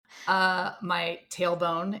My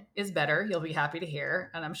tailbone is better. You'll be happy to hear.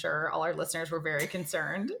 And I'm sure all our listeners were very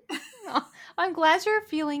concerned. I'm glad you're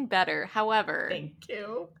feeling better. However, thank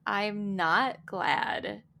you. I'm not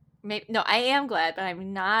glad. No, I am glad, but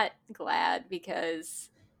I'm not glad because,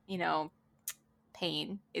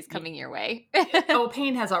 pain is coming your way. Oh,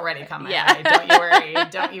 pain has already come my Yeah. way. Don't you worry.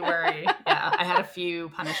 Don't you worry. Yeah, I had a few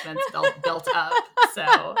punishments built up,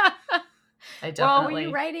 so I definitely.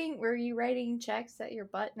 Well, were you writing checks that your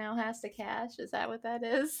butt now has to cash? Is that what that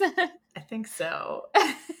is? I think so.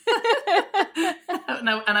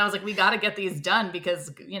 And I was like, we got to get these done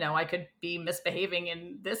because, I could be misbehaving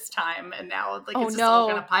in this time. And now it's just all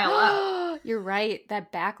going to pile up. You're right.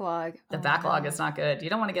 That backlog. The backlog is not good. You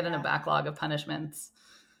don't want to get in a backlog of punishments.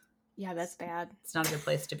 Yeah, that's bad. It's not a good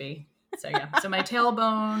place to be. So, yeah. So my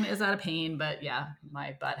tailbone is out of pain, but yeah,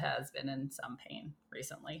 my butt has been in some pain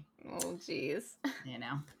recently. Oh, geez.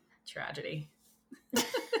 Tragedy.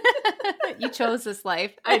 You chose this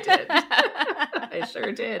life. I did. I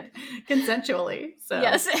sure did. Consensually. So.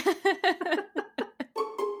 Yes.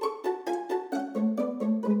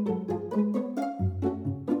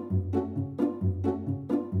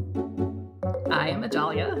 I am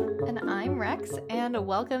Adalia. And I'm Rex. And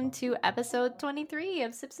welcome to episode 23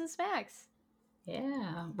 of Sips and Smacks.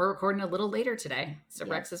 Yeah. We're recording a little later today. So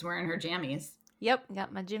yeah. Rex is wearing her jammies. Yep,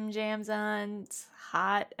 got my gym jams on. It's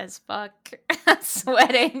hot as fuck.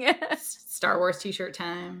 Sweating. Star Wars t-shirt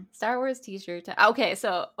time. Star Wars t-shirt time. Okay,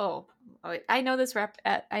 so I know this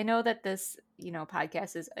I know that this,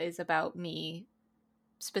 podcast is about me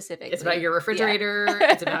specifically. It's about your refrigerator.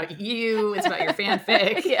 Yeah. It's about you. It's about your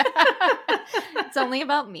fanfic. Yeah. It's only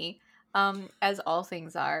about me. As all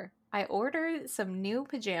things are. I ordered some new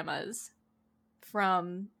pajamas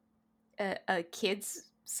from a kids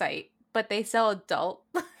site. But they sell adult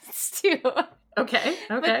ones too. Okay.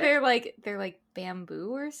 But they're like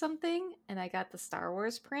bamboo or something, and I got the Star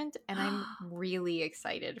Wars print, and I'm really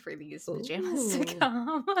excited for these pajamas to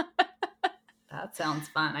come. That sounds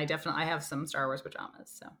fun. I have some Star Wars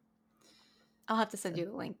pajamas, so I'll have to send you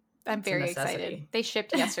the link. I'm very excited. They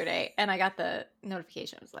shipped yesterday, and I got the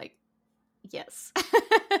notification. I was like, yes.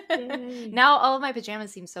 Now all of my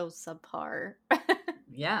pajamas seem so subpar.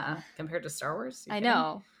 Yeah, compared to Star Wars. I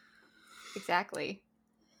know. Exactly.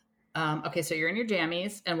 Okay, so you're in your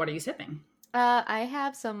jammies, and what are you sipping? I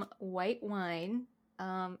have some white wine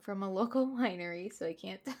from a local winery, so I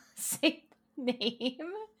can't say the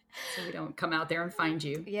name. So we don't come out there and find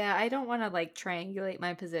you. Yeah, I don't want to triangulate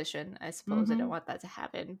my position. I suppose I don't want that to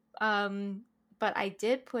happen. But I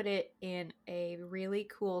did put it in a really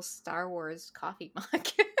cool Star Wars coffee mug.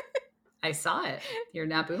 I saw it. Your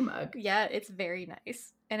Naboo mug. Yeah, it's very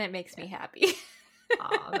nice, and it makes me happy.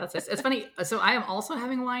 It's funny. So I am also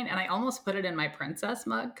having wine, and I almost put it in my princess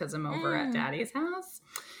mug because I'm over at Daddy's house.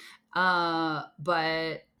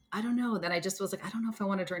 But I don't know. Then I just was like, I don't know if I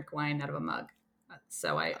want to drink wine out of a mug.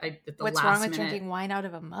 So I at the What's last wrong with minute, drinking wine out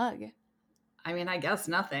of a mug? I mean, I guess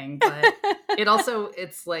nothing, but it's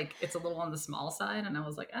a little on the small side, and I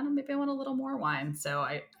was like, I don't know, maybe I want a little more wine. So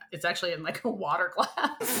it's actually in a water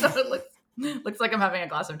glass, so it looks like I'm having a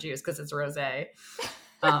glass of juice because it's rosé.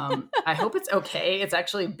 I hope it's okay. It's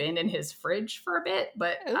actually been in his fridge for a bit,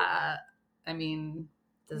 but I mean,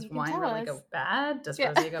 does wine really go bad? Does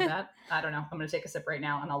rosé go bad? I don't know. I'm going to take a sip right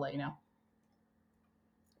now, and I'll let you know.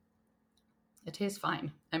 It tastes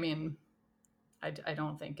fine. I mean, I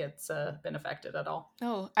don't think it's been affected at all.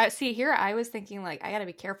 Oh, see, here I was thinking I got to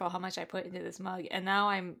be careful how much I put into this mug, and now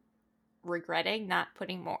I'm regretting not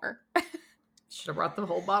putting more. Should have brought the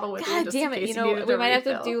whole bottle with you. God just damn in it! case We might have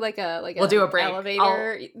to do we'll do a break.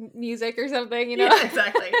 Elevator music or something. Yeah,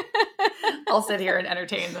 exactly. I'll sit here and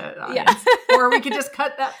entertain the audience. Yeah. Or we could just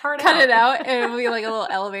cut that part out. Cut it out, and it'll be a little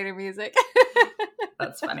elevator music.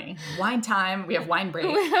 That's funny. Wine time. We have wine break.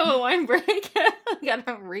 We have a wine break. We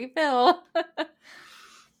gotta refill.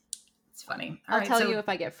 It's funny. I'll tell you if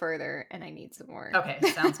I get further and I need some more. Okay,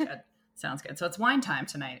 sounds good. Sounds good. So it's wine time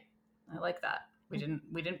tonight. I like that. We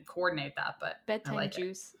didn't coordinate that, but bedtime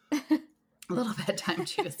juice. A little bedtime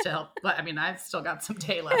juice to help. But I mean, I've still got some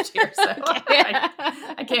day left here, so okay.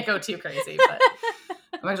 I can't go too crazy. But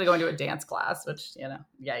I'm actually going to a dance class, which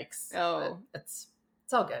yikes. Oh, but it's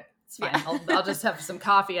all good. It's fine. Yeah. I'll just have some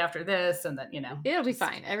coffee after this, and then it'll be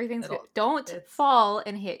fine. Everything's good. Don't fall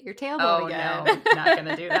and hit your tailbone again. No, not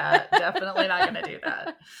gonna do that. Definitely not gonna do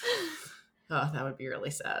that. Oh, that would be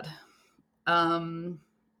really sad.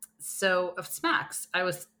 So of Smacks, I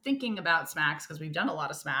was thinking about Smacks because we've done a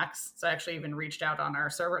lot of Smacks. So I actually even reached out on our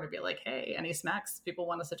server to be like, hey, any Smacks people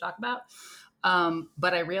want us to talk about?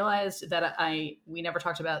 But I realized that we never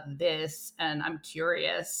talked about this, and I'm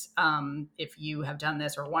curious if you have done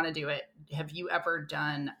this or want to do it. Have you ever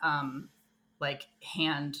done like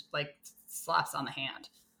hand, like slaps on the hand?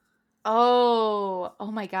 Oh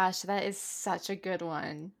my gosh, that is such a good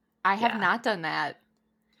one. I have Yeah. not done that.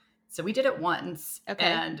 So we did it once, Okay.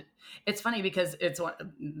 and it's funny because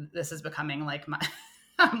this is becoming like my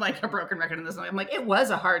I'm like a broken record in this one. I'm like, it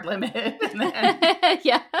was a hard limit. And then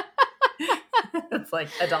Yeah. it's like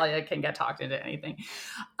Adalia can get talked into anything.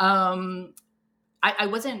 I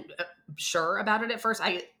wasn't sure about it at first.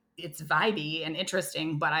 It's vibey and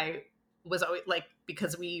interesting, but I was always like,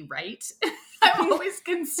 because we write, I'm always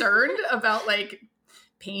concerned about like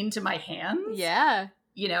pain to my hands. Yeah.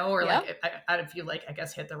 You know, or Yep. like if you like, I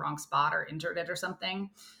guess, hit the wrong spot or injured it or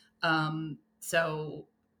something. So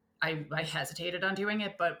I hesitated on doing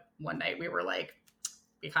it, but one night we were like,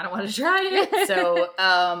 we kind of want to try it.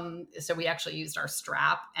 So we actually used our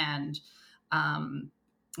strap, and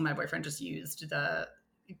my boyfriend just used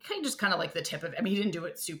kind of like the tip of, I mean, he didn't do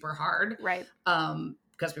it super hard. Right.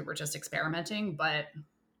 Because we were just experimenting, but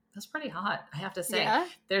it was pretty hot, I have to say. Yeah.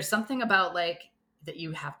 There's something about like that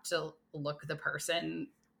you have to look the person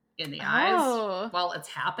in the eyes while it's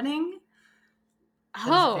happening.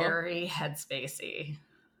 Oh, It's very headspacey.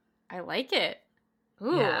 I like it.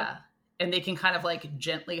 Ooh. Yeah. And they can kind of like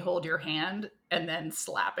gently hold your hand and then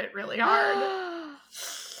slap it really hard.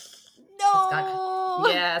 No.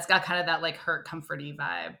 It's got kind of that like hurt, comforty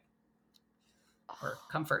vibe. Or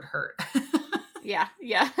comfort hurt. Yeah.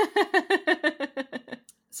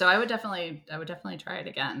 So I would definitely try it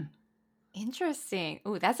again. Interesting.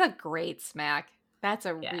 Ooh, that's a great smack. That's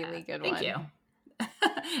a really good one. Thank you.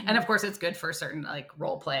 And of course, it's good for certain like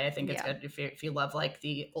role play. I think it's good if you love like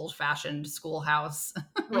the old fashioned schoolhouse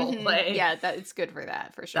role play. Yeah, it's good for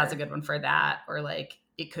that for sure. That's a good one for that. Or like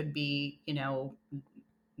it could be, you know,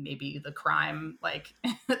 maybe the crime, like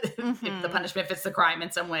if the punishment fits the crime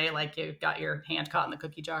in some way, like you got your hand caught in the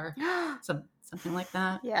cookie jar, something like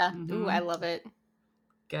that. Yeah. Mm-hmm. Ooh, I love it.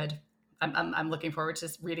 Good. I'm looking forward to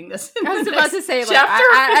reading this. I was about to say, like,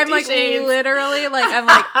 I'm like Shades. Literally, like, I'm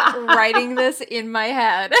like writing this in my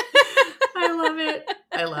head. I love it.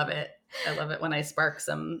 I love it when I spark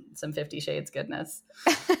some 50 Shades goodness.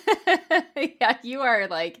 Yeah, you are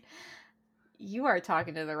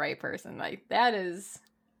talking to the right person. Like, that is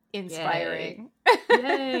inspiring.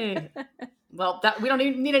 Yay. Well, we don't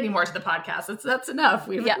even need any more to the podcast. That's enough.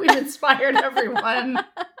 We've inspired everyone.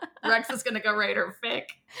 Rex is going to go write her fic.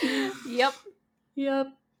 Yep.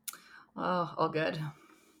 Oh, all good.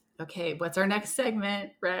 Okay, what's our next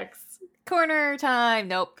segment, Rex? Corner time.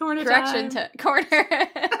 Nope. Corner Correction time. Corner.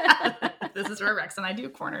 This is where Rex and I do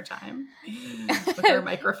corner time with our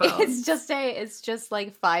microphones. It's just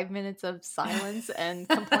like 5 minutes of silence and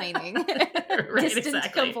complaining. Right, Distant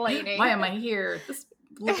exactly. complaining. Why am I here?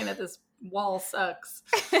 Looking at this wall sucks.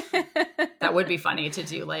 That would be funny to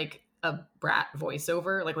do like a brat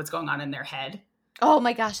voiceover, like what's going on in their head. Oh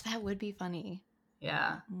my gosh, that would be funny.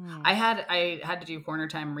 Yeah. I had to do corner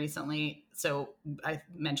time recently. So I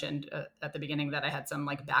mentioned at the beginning that I had some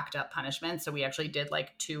like backed up punishments. So we actually did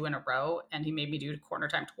like 2 in a row, and he made me do corner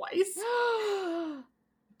time twice.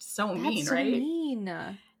 So mean, That's right?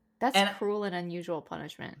 Mean. That's cruel and unusual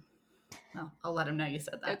punishment. Well, I'll let him know you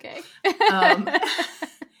said that. Okay.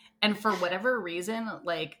 And for whatever reason,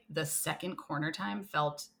 like the second corner time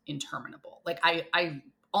felt interminable. Like I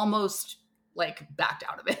almost like backed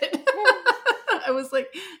out of it. I was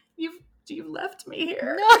like, you've left me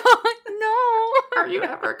here. No. Are you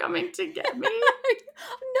ever coming to get me?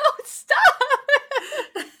 No, stop.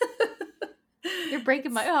 You're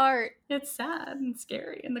breaking my heart. It's sad and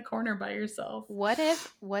scary in the corner by yourself. What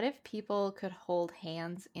if people could hold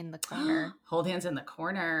hands in the corner? Hold hands in the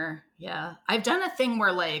corner. Yeah. I've done a thing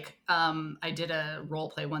where like I did a role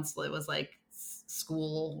play once. It was like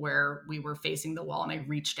school where we were facing the wall and I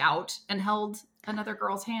reached out and held another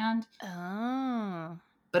girl's hand. Oh.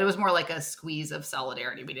 But it was more like a squeeze of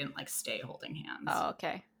solidarity. We didn't like stay holding hands. Oh,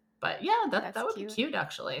 okay. But yeah, that would cute. be cute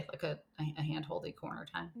actually. Like a hand-holding corner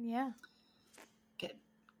time. Yeah.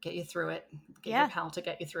 Get you through it. Get your pal to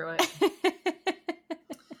get you through it.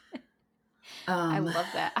 I love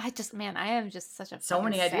that. I am just such a so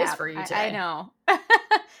many sap. ideas for you today. I know.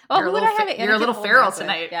 Well, you're a little feral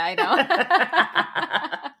tonight. Yeah, I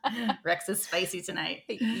know. Rex is spicy tonight.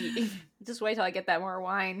 Just wait till I get that more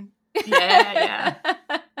wine. Yeah.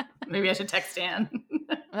 Maybe I should text Dan.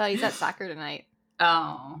 Well, he's at soccer tonight.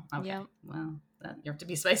 Oh, okay. Yep. Well, you have to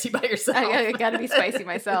be spicy by yourself. I got to be spicy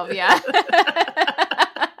myself. Yeah.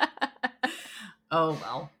 Oh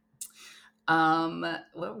well.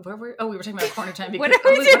 Where were? Oh, we were talking about corner time. What Because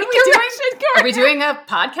are we doing? what are we doing? Correction Are corner. we doing a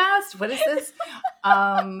podcast? What is this?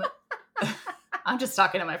 I'm just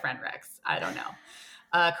talking to my friend Rex. I don't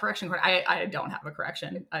know. Correction corner. I don't have a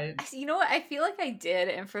correction. You know what? I feel like I did,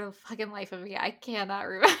 and for the fucking life of me, I cannot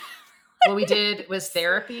remember. What we did was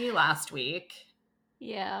therapy last week.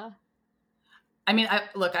 Yeah. I mean, I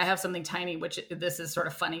have something tiny, which this is sort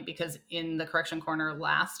of funny because in the correction corner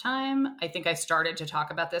last time, I think I started to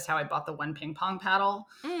talk about this, how I bought the one ping pong paddle.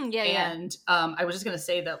 Yeah. And I was just going to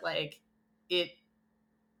say that like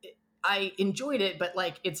I enjoyed it, but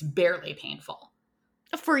like it's barely painful.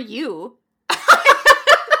 For you.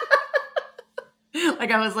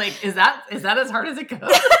 Like I was like, is that as hard as it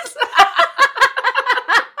goes?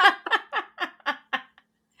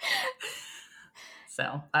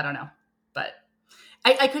 So I don't know, but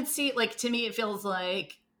I could see, like, to me, it feels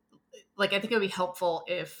like I think it would be helpful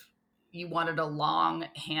if you wanted a long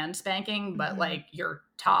hand spanking, but like your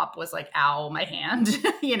top was like, ow, my hand.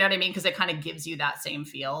 You know what I mean? Because it kind of gives you that same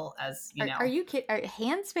feel as, you know. Are you kidding?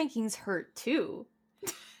 Hand spankings hurt too.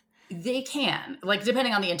 They can, like,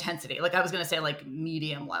 depending on the intensity. Like I was going to say like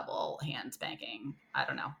medium level hand spanking. I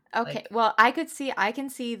don't know. Okay. Like, Well, I can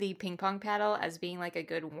see the ping pong paddle as being like a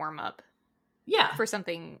good warm up yeah. for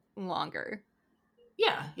something longer.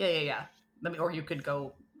 Yeah. I mean, or you could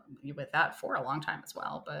go with that for a long time as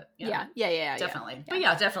well, but Yeah. definitely. Yeah. But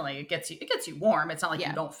yeah, definitely it gets you warm. It's not like Yeah.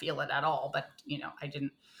 you don't feel it at all, but you know, I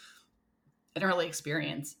didn't really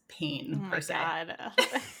experience pain per se. God.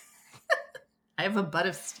 I have a butt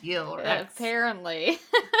of steel, Rex. Apparently.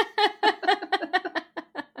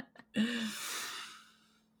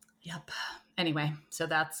 Yep. Anyway, so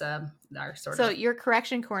that's our sort So of. your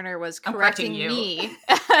correction corner was I'm correcting correcting you. me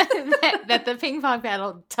that the ping pong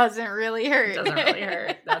paddle doesn't really hurt. It doesn't really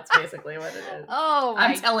hurt. That's basically what it is. Oh my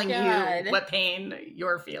I'm telling God. you what pain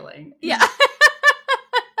you're feeling. Yeah.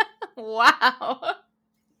 Wow.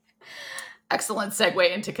 Excellent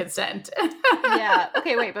segue into consent. Yeah.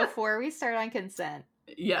 Okay, wait, before we start on consent,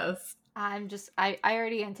 Yes. I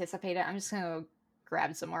already anticipate it. I'm just going to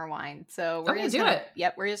grab some more wine. So we're Okay, just do gonna, it.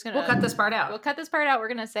 Yep, we're just going to We'll cut this part out. We'll cut this part out. We're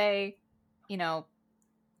going to say, you know,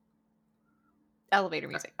 elevator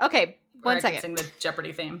music. Okay, Or I one can second. sing the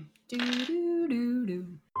Jeopardy theme. Do, do, do, do.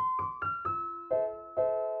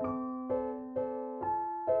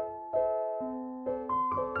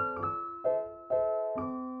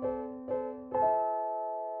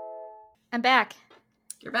 I'm back.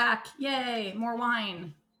 You're back. Yay. More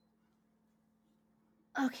wine.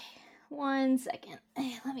 Okay, one second.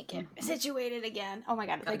 Let me get situated again. Oh my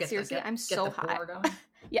God, Gotta like get seriously, I'm get so the hot. pour going.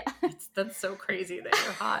 Yeah. That's so crazy that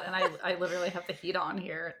you're hot. And I literally have the heat on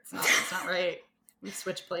here. It's not right. We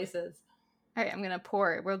switch places. All right, I'm gonna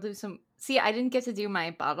pour. We'll do some. See, I didn't get to do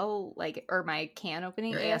my bottle or my can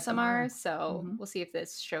opening Your ASMR, ASMR. so Mhm. we'll see if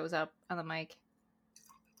this shows up on the mic.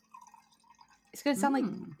 It's gonna sound like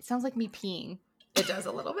Mm. it sounds like me peeing. It does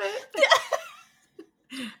a little bit.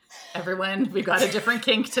 Everyone, we've got a different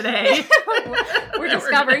kink today. We're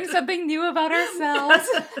discovering something new about ourselves.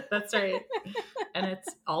 That's right. And it's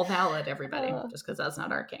all valid, everybody, Uh. just because that's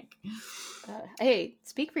not our kink. Hey,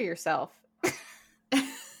 speak for yourself.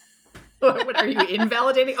 What are you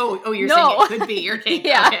invalidating? Oh, you're No. saying it could be your kink.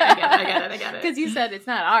 Yeah. Okay, I get it. Because you said it's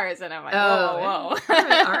not ours, and I'm like, Oh, whoa.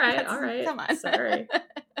 All right. Come on. Sorry.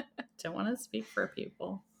 Don't want to speak for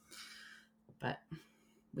people. But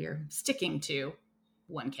we're sticking to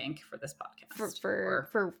one kink for this podcast.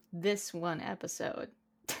 For this one episode.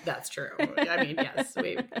 That's true. I mean, yes,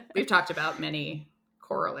 we've talked about many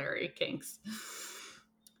corollary kinks.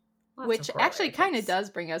 Lots Which of actually corollary kind of kinks. does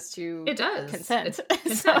bring us to It does. consent. It's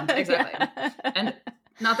consent, So, exactly. yeah. And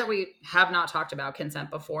not that we have not talked about consent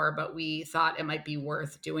before, but we thought it might be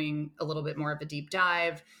worth doing a little bit more of a deep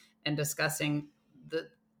dive and discussing the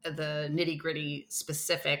nitty gritty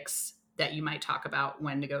specifics that you might talk about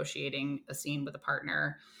when negotiating a scene with a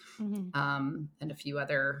partner, Mhm. and a few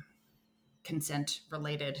other consent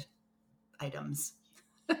related items.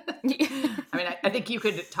 I mean, I think you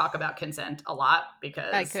could talk about consent a lot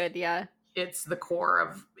because I could, yeah. it's the core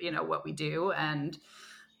of, what we do, and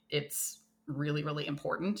it's really, really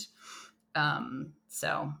important.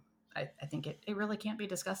 So I think it really can't be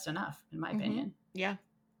discussed enough, in my opinion. Yeah.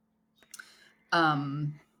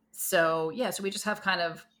 So we just have kind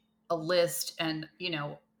of a list, and,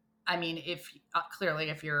 I mean,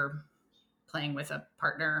 if you're playing with a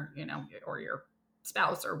partner, or your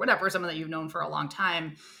spouse or whatever, someone that you've known for a long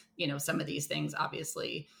time, some of these things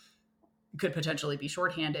obviously could potentially be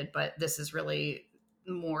shorthanded, but this is really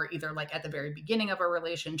more either like at the very beginning of a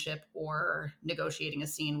relationship or negotiating a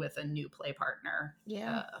scene with a new play partner.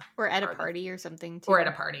 Yeah. Or at a party or something too. Or at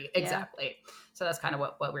a party. Exactly. Yeah. So that's kind of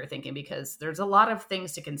what we were thinking, because there's a lot of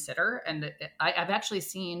things to consider. And I've actually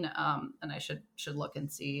seen, and I should look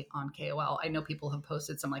and see on KOL. I know people have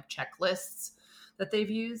posted some like checklists that they've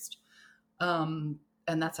used. And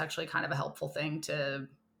that's actually kind of a helpful thing to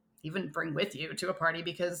even bring with you to a party,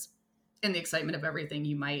 because in the excitement of everything,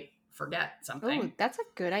 you might forget something. Oh, that's a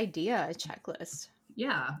good idea. A checklist.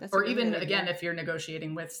 Yeah. That's or even again, if you're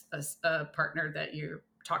negotiating with a partner that you're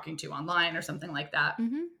talking to online or something like that,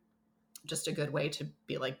 just a good way to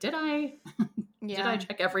be like, did I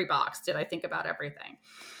check every box? Did I think about everything?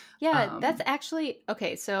 Yeah, that's actually,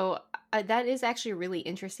 okay. So that is actually really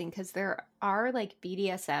interesting, because there are like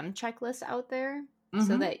BDSM checklists out there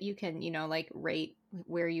so that you can, like rate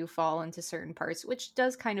where you fall into certain parts, which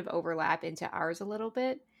does kind of overlap into ours a little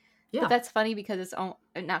bit. Yeah. But that's funny because it's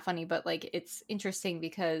not funny, but like it's interesting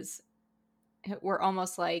because we're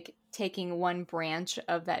almost like taking one branch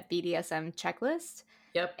of that BDSM checklist.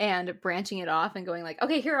 Yep. And branching it off and going like,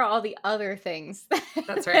 okay, here are all the other things.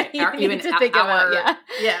 That's right.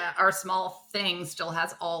 Our small thing still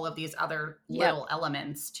has all of these other little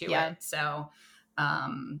elements to it. So,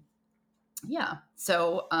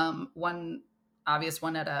 So, one obvious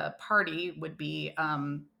one at a party would be,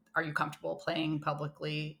 are you comfortable playing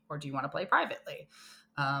publicly, or do you want to play privately?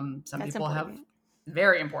 Some That's people important. Have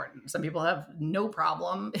very important. Some people have no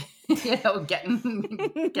problem, getting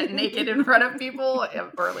naked in front of people,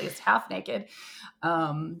 or at least half naked,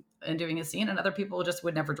 and doing a scene. And other people just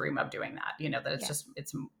would never dream of doing that. That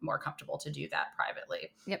it's more comfortable to do that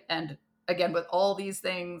privately. Yep. And again, with all these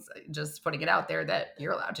things, just putting it out there that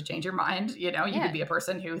you're allowed to change your mind. You could be a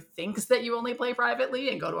person who thinks that you only play privately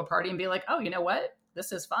and go to a party and be like, oh, you know what?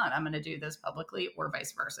 This is fun. I'm going to do this publicly, or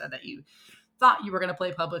vice versa, that you thought you were going to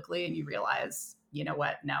play publicly and you realize, you know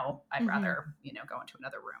what? No, I'd rather, go into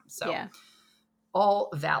another room. So all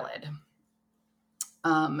valid.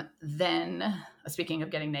 Then speaking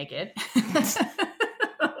of getting naked,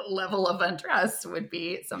 level of undress would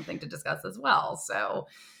be something to discuss as well. So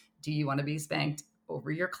do you want to be spanked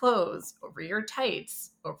over your clothes, over your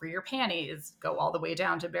tights, over your panties, go all the way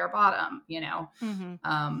down to bare bottom,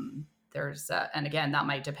 there's, and again, that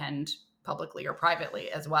might depend publicly or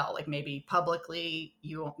privately as well. Like maybe publicly,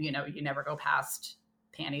 you never go past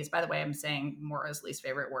panties. By the way, I'm saying Maura's least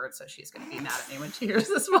favorite word, so she's going to be mad at me when she hears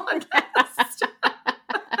this podcast.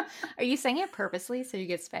 Are you saying it purposely so you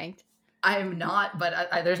get spanked? I'm not, but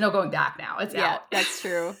there's no going back now. It's out. Yeah, that's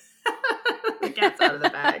true. The cat's out of the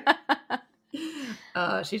bag.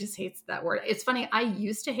 She just hates that word. It's funny. I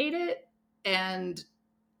used to hate it, and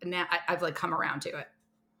now I've like come around to it.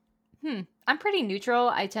 I'm pretty neutral.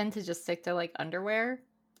 I tend to just stick to like underwear.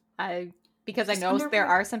 Because I know there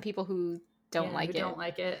are some people who don't like it. Don't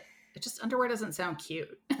like it. It just, underwear doesn't sound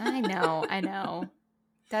cute. I know.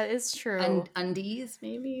 That is true. And undies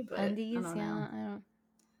maybe, but undies, I don't know. I don't.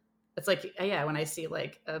 It's like, when I see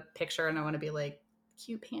like a picture and I want to be like,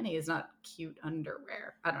 cute panties, not cute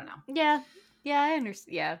underwear. I don't know. Yeah, I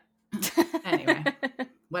understand. Yeah. Anyway,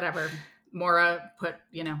 whatever. Maura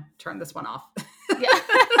turn this one off. Yeah.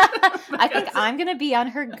 I think I'm going to be on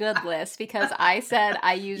her good list because I said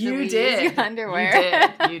I usually use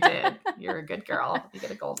underwear. You did. You're a good girl. You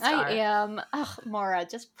get a gold star. I am. Oh, Maura,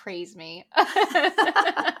 just praise me.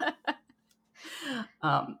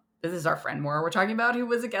 This is our friend Maura we're talking about, who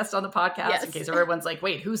was a guest on the podcast, in case everyone's like,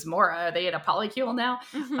 wait, who's Maura? Are they at a polycule now?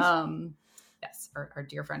 Yes, our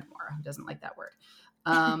dear friend Maura, who doesn't like that word.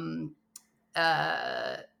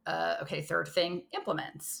 Okay, third thing,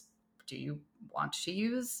 implements. Do you want to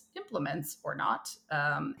use implements or not?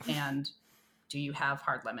 And do you have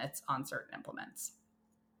hard limits on certain implements?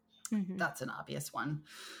 That's an obvious one.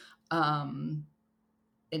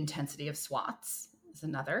 Intensity of swats is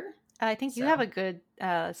another. I think you have a good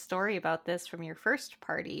story about this from your first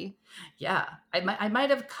party. Yeah, I might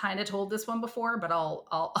have kind of told this one before, but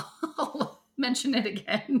I'll mention it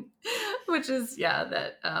again, which is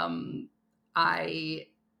that I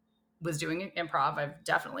was doing improv. I've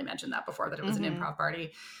definitely mentioned that before, that it was an improv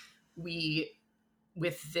party.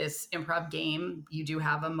 With this improv game, you do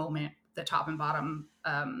have a moment, the top and bottom,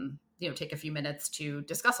 take a few minutes to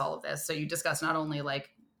discuss all of this. So you discuss not only like,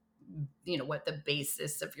 what the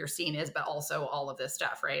basis of your scene is, but also all of this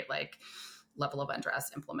stuff, right? Like level of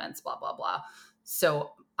undress, implements, blah, blah, blah.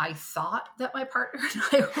 So I thought that my partner and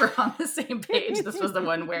I were on the same page. This was the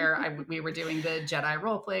one where we were doing the Jedi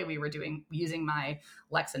role play. We were using my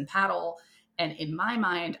Lex and paddle. And in my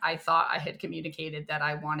mind, I thought I had communicated that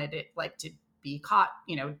I wanted it like to be caught,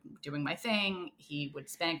 doing my thing. He would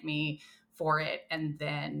spank me for it and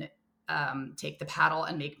then take the paddle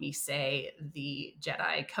and make me say the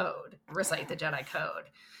Jedi code, recite the Jedi code,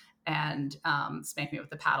 and spank me with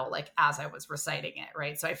the paddle like as I was reciting it,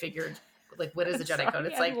 right? So I figured, like, what is the Jedi code?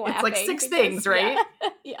 It's like 6 things, right?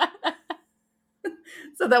 Yeah.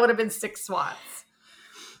 So that would have been 6 swats.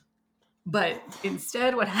 But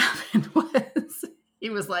instead what happened was he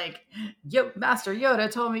was like, "Yo, Master Yoda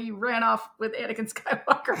told me you ran off with Anakin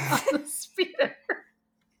Skywalker on the speeder.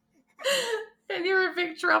 And you're in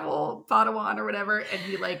big trouble, Padawan," or whatever. And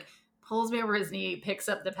he like pulls me over his knee, picks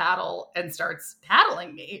up the paddle, and starts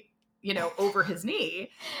paddling me, over his knee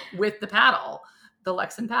with the paddle, the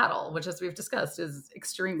Lexan paddle, which, as we've discussed, is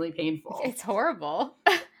extremely painful. It's horrible.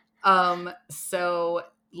 So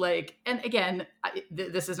like, and again,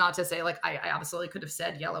 this is not to say like I absolutely could have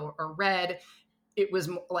said yellow or red. It was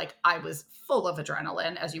like I was full of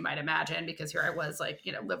adrenaline, as you might imagine, because here I was like,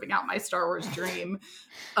 living out my Star Wars dream.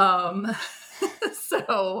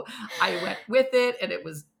 So I went with it and it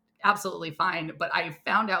was absolutely fine. But I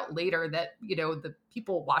found out later that, the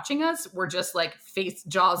people watching us were just like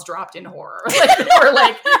jaws dropped in horror. Like, they were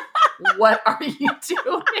like, "What are you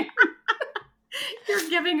doing? You're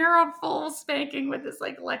giving her a full spanking with this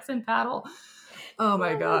like Lexan paddle." Oh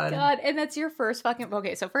my God. And that's your first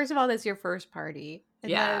okay, so first of all, that's your first party.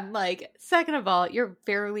 And Yeah. then like, second of all, you're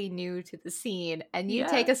fairly new to the scene and you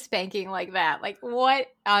take a spanking like that. Like, what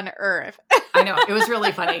on earth? I know. It was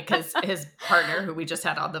really funny because his partner, who we just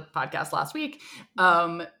had on the podcast last week,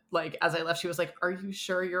 like as I left, she was like, "Are you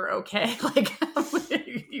sure you're okay?" Like,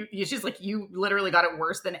 she's like, "You literally got it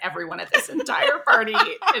worse than everyone at this entire party.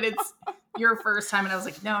 And it's your first time." And I was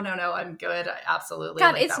like, no, I'm good. Absolutely.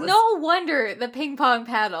 God, like, it's no wonder the ping pong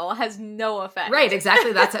paddle has no effect. Right,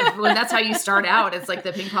 exactly. That's how you start out. It's like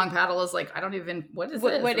the ping pong paddle is like, I don't even, what is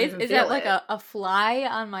this? What is that like a fly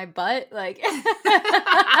on my butt? Like,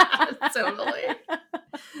 totally.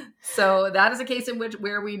 So that is a case in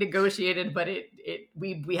where we negotiated, but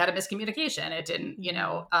we had a miscommunication. It didn't,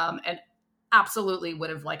 and absolutely would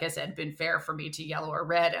have, like I said, been fair for me to yellow or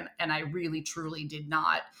red. And I really, truly did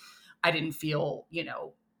not. I didn't feel,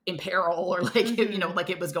 in peril or like, like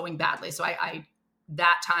it was going badly. So I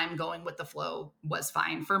that time going with the flow was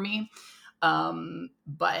fine for me.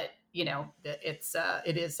 But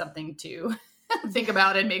it is something to think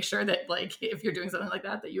about and make sure that, like, if you're doing something like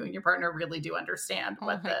that you and your partner really do understand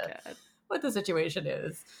what the situation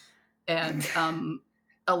is. And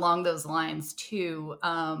along those lines too,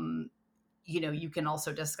 you can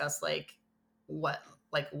also discuss like what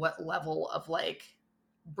level of like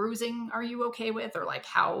bruising are you okay with, or like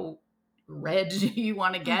how red do you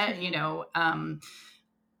want to get.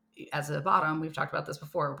 As a bottom, we've talked about this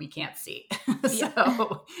before, we can't see.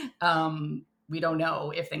 So we don't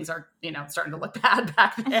know if things are starting to look bad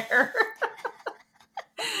back there.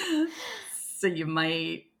 So you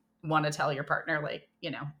might want to tell your partner, like,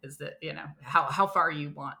 is that how far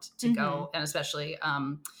you want to go. And especially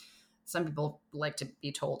some people like to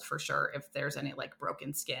be told for sure if there's any like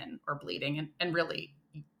broken skin or bleeding, and really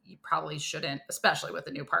you probably shouldn't, especially with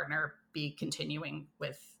a new partner, be continuing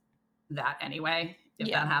with that anyway,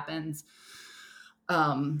 if that happens.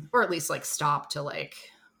 Or at least like stop to like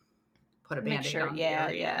put a Band-Aid on the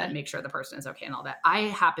area and make sure the person is okay and all that.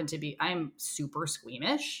 I'm super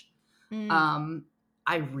squeamish.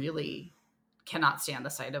 I really cannot stand the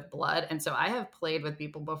sight of blood. And so I have played with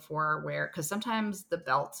people before because sometimes the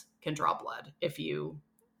belt can draw blood if you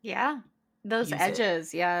those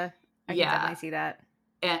edges. I can definitely see that.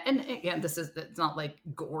 And again, it's not like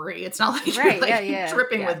gory. It's not like you're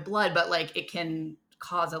dripping with blood, but like it can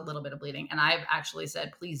cause a little bit of bleeding. And I've actually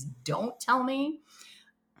said, please don't tell me.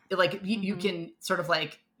 Like you can sort of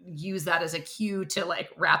like use that as a cue to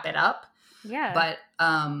like wrap it up. Yeah. But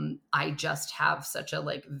I just have such a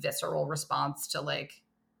like visceral response to like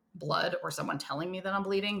blood or someone telling me that I'm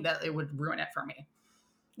bleeding that it would ruin it for me.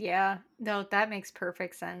 Yeah. No, that makes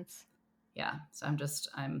perfect sense. Yeah. So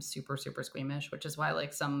I'm super, super squeamish, which is why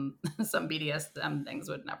like some BDSM things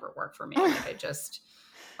would never work for me. Like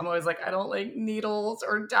I'm always like, I don't like needles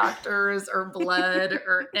or doctors or blood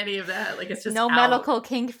or any of that. Like it's just no medical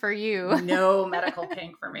kink for you. No medical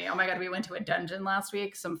kink for me. Oh my God. We went to a dungeon last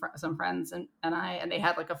week, some friends and they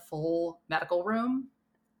had like a full medical room.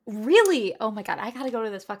 Really? Oh my God. I got to go to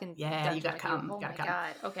this fucking dungeon. You got to come. Oh my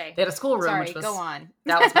God. Okay. They had a schoolroom. Sorry, which was, go on.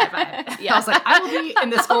 That was my vibe. I was like, I will be in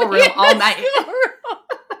the schoolroom all night.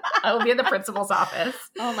 I will be in the principal's office.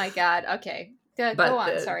 Oh my God. Okay. Go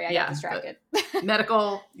on. Sorry, I got distracted.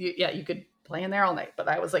 Medical, you could play in there all night. But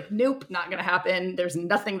I was like, nope, not going to happen. There's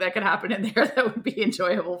nothing that could happen in there that would be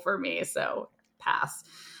enjoyable for me. So pass.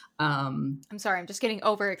 I'm sorry, I'm just getting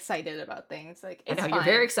overexcited about things. Like, I it's know fine. you're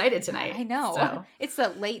very excited tonight. I know. So. It's the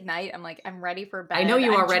late night. I'm like, I'm ready for bed. I know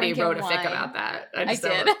you I'm already drinking wrote a wine. fic about that. I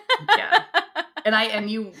did. Yeah. And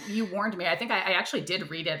you warned me. I think I actually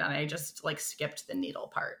did read it, and I just like skipped the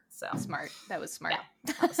needle part. So smart. That was smart.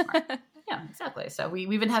 Yeah, that was smart. Yeah, exactly. So we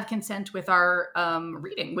even have consent with our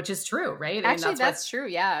reading, which is true, right? Actually, I mean, that's true.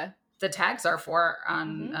 Yeah. The tags are for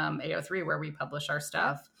on AO3 where we publish our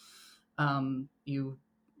stuff. You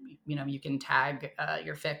can tag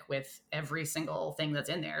your fic with every single thing that's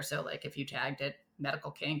in there. So like if you tagged it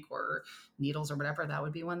medical kink or needles or whatever, that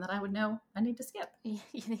would be one that I would know I need to skip.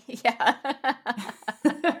 Yeah.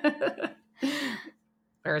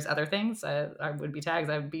 Whereas other things I would be tags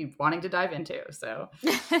I would be wanting to dive into. So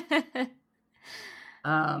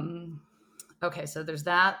okay, so there's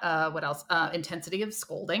that. What else? Intensity of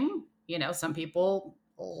scolding. Some people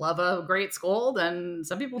love a great scold and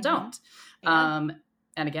some people don't. Yeah.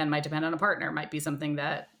 And again, might depend on a partner. Might be something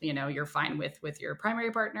that, you're fine with your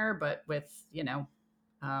primary partner, but with,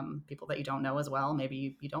 people that you don't know as well,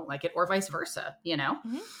 maybe you don't like it, or vice versa,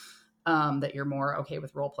 that you're more okay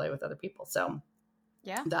with role play with other people. So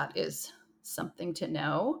yeah, that is something to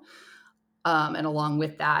know. And along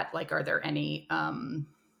with that, like, are there any,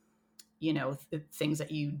 things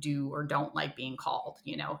that you do or don't like being called?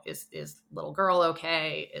 Is little girl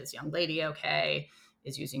okay? Is young lady okay?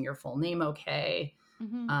 Is using your full name okay?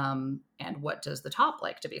 And what does the top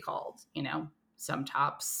like to be called? Some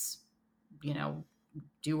tops,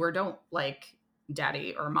 do or don't like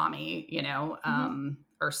daddy or mommy,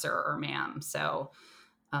 or sir or ma'am. So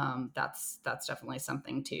that's definitely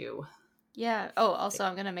something to. Yeah. Oh, also,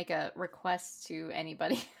 I'm going to make a request to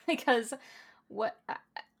anybody because what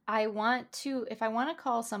I want to, if I want to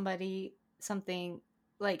call somebody something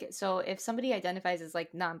like, so if somebody identifies as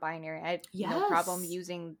like non-binary, I have no problem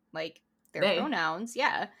using like their pronouns.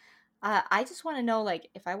 Yeah. I just want to know, like,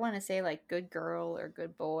 if I want to say like good girl or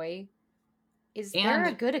good boy, is there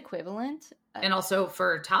a good equivalent? And also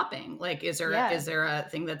for topping, like, is there a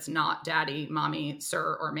thing that's not daddy, mommy,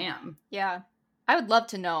 sir, or ma'am? Yeah. I would love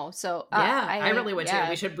to know. So I really would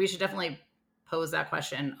too. We should definitely pose that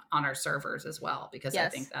question on our servers as well, because I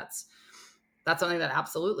think that's something that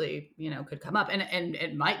absolutely, could come up. And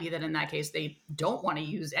it might be that in that case, they don't want to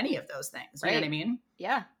use any of those things. Right. You know what I mean?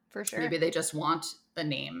 Yeah, for sure. Maybe they just want the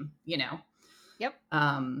name, Yep.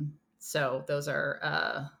 So those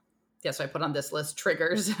are, so I put on this list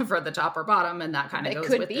triggers for the top or bottom, and that kind of goes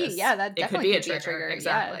with this. Yeah, that definitely could be a trigger.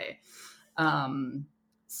 Exactly. Yeah.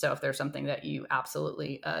 So if there's something that you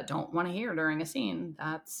absolutely don't want to hear during a scene,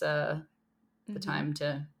 that's the time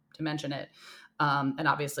to mention it. And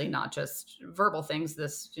obviously not just verbal things.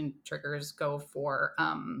 This triggers go for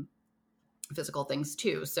physical things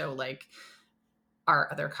too. So like, are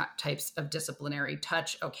other types of disciplinary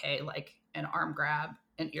touch okay? Like an arm grab,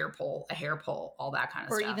 an ear pull, a hair pull, all that kind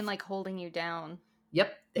of stuff. Or even like holding you down.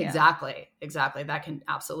 Yep, exactly. Yeah. Exactly. That can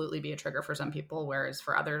absolutely be a trigger for some people, whereas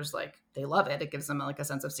for others, like, they love it. It gives them like a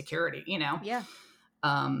sense of security, Yeah.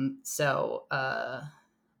 So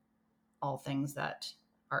all things that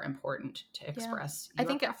are important to express your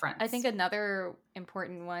preference. I think another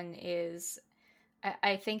important one is,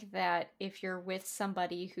 I think that if you're with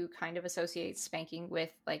somebody who kind of associates spanking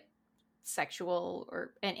with like sexual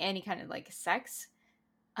or any kind of like sex,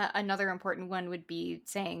 another important one would be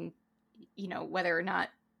saying, whether or not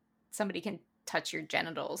somebody can touch your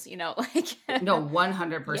genitals, like. No,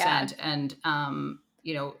 100%. Yeah. And,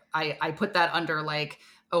 I put that under like,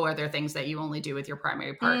 are there things that you only do with your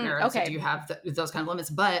primary partner? Okay. So do you have those kind of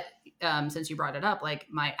limits? But since you brought it up, like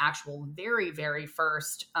my actual very, very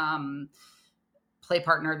first play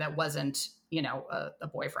partner that wasn't, a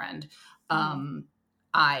boyfriend, when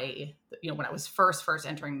I was first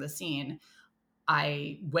entering the scene,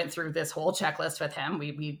 I went through this whole checklist with him.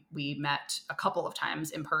 We met a couple of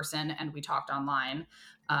times in person and we talked online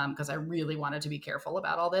because I really wanted to be careful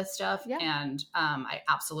about all this stuff. Yeah. And I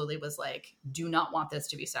absolutely was like, do not want this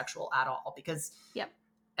to be sexual at all, because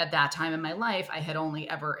at that time in my life, I had only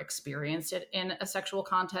ever experienced it in a sexual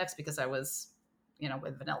context because I was,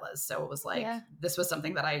 with vanillas. So it was like, this was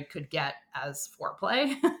something that I could get as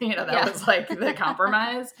foreplay, that was like the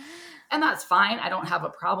compromise. And that's fine. I don't have a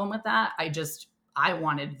problem with that. I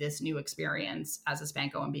wanted this new experience as a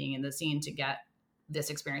Spanko and being in the scene to get this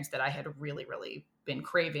experience that I had really, really been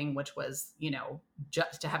craving, which was,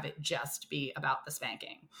 just to have it just be about the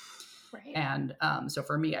spanking. Right. And so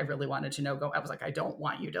for me, I really wanted to I was like, I don't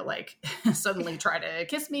want you to like suddenly try to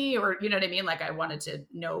kiss me, or, you know what I mean? Like I wanted to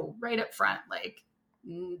know right up front, like,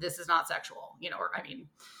 this is not sexual, or I mean,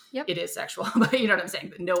 Yep. it is sexual, but you know what I'm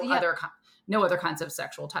saying? No Yep. no other kinds of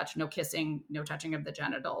sexual touch, no kissing, no touching of the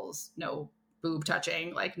genitals, no boob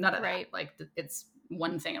touching, like none of Right. that. Like it's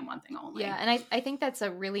one thing and one thing only. Yeah, and I think that's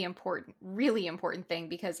a really important thing,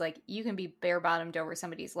 because like you can be bare bottomed over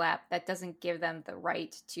somebody's lap. That doesn't give them the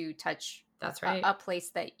right to touch That's right. a place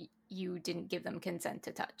that you didn't give them consent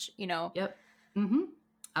to touch, Yep. Mm-hmm.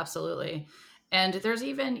 Absolutely. And there's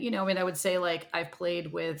even, I mean, I would say like I've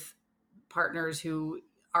played with partners who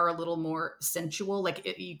are a little more sensual.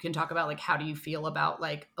 Like you can talk about like, how do you feel about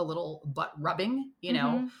like a little butt rubbing,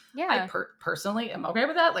 Yeah. I personally am okay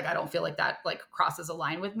with that. Like, I don't feel like that like crosses a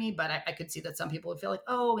line with me, but I could see that some people would feel like,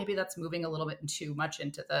 oh, maybe that's moving a little bit too much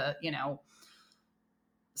into the,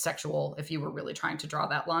 sexual, if you were really trying to draw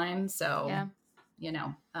that line. So, you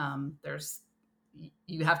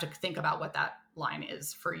have to think about what that line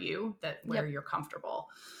is for you, where you're comfortable.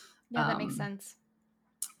 Yeah, that makes sense.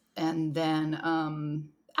 And then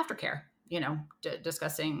aftercare,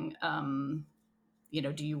 discussing,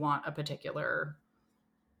 do you want a particular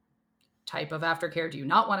type of aftercare? Do you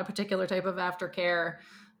not want a particular type of aftercare?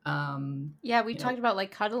 We talked about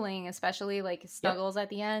like cuddling, especially like snuggles at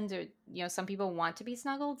the end, or some people want to be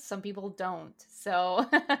snuggled, some people don't. So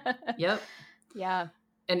Yep. Yeah.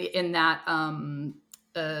 And in that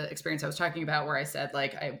experience I was talking about, where I said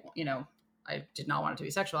like I did not want it to be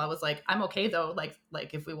sexual, I was like, I'm okay though, like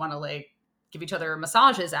if we want to like give each other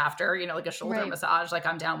massages after, like a shoulder massage, like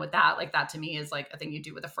I'm down with that. Like that to me is like a thing you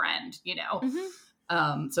do with a friend,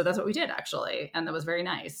 Mm-hmm. So that's what we did actually, and that was very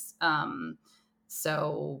nice.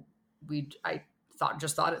 So I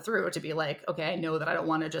thought it through to be like, okay, I know that I don't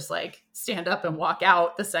want to just like stand up and walk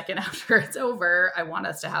out the second after it's over. I want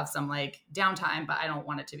us to have some like downtime, but I don't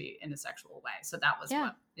want it to be in a sexual way. So that was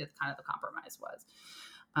what kind of the compromise was,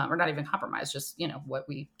 or not even compromise, just, what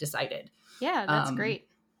we decided. Yeah, that's great.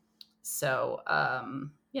 So,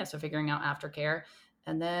 so figuring out aftercare,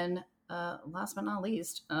 and then last but not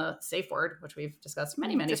least, safe word, which we've discussed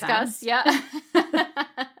many times. Yeah.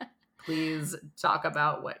 Please talk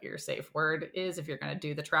about what your safe word is if you're going to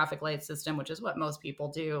do the traffic light system, which is what most people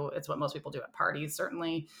do. It's what most people do at parties,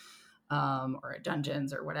 certainly, or at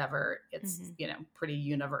dungeons or whatever. It's, pretty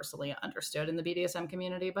universally understood in the BDSM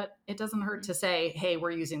community, but it doesn't hurt to say, hey, we're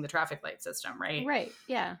using the traffic light system, right? Right.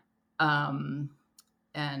 Yeah.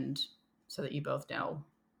 And so that you both know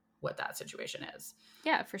what that situation is.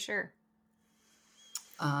 Yeah, for sure.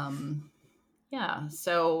 Yeah,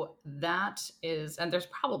 so that is, and there's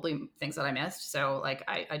probably things that I missed. So like,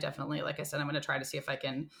 I definitely, like I said, I'm going to try to see if I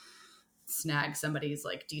can snag somebody's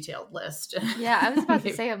like detailed list. Yeah, I was about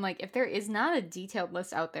to say, I'm like, if there is not a detailed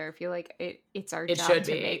list out there, I feel like it's our job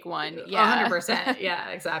to make one. Yeah, 100%.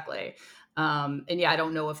 Yeah, exactly. And I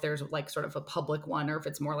don't know if there's like sort of a public one, or if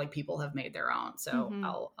it's more like people have made their own. So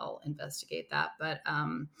I'll investigate that. But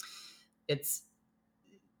it's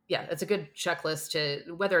a good checklist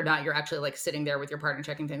to, whether or not you're actually like sitting there with your partner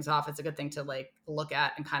checking things off. It's a good thing to like look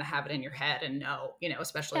at and kind of have it in your head and know,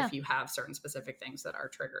 especially if you have certain specific things that are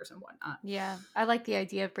triggers and whatnot. Yeah. I like the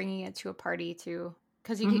idea of bringing it to a party too.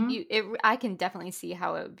 Cause I can definitely see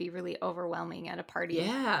how it would be really overwhelming at a party.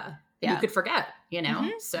 Yeah. You could forget,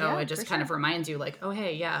 so it just kind of reminds you like, oh,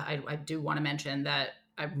 hey, I do want to mention that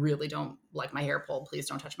I really don't like my hair pulled. Please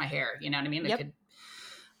don't touch my hair. You know what I mean? Yep. It could,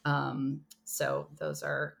 so those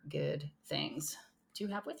are good things to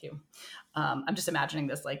have with you. I'm just imagining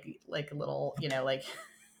this like a little, like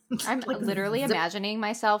I'm like literally imagining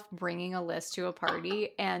myself bringing a list to a party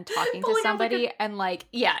and talking to somebody and like,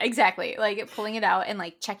 yeah, exactly. Like pulling it out and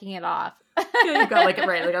like checking it off. You've got like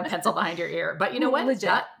a pencil behind your ear, but you know what?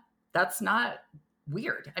 Legit. That's not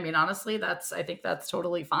weird. I mean, honestly, I think that's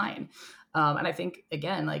totally fine. And I think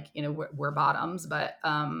again, like, we're bottoms, but,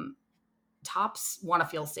 tops want to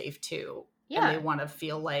feel safe too. Yeah. And they want to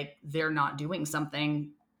feel like they're not doing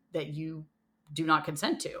something that you do not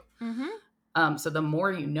consent to. Mm-hmm. So the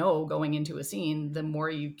more going into a scene, the more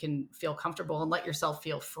you can feel comfortable and let yourself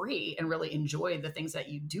feel free and really enjoy the things that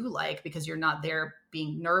you do like, because you're not there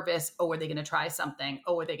being nervous. Oh, are they going to try something?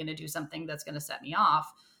 Oh, are they going to do something that's going to set me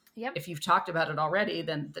off? Yep. If you've talked about it already,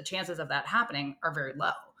 then the chances of that happening are very low.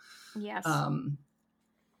 Yes.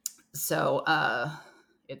 So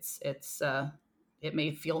it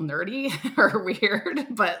may feel nerdy or weird,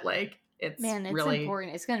 but like it's really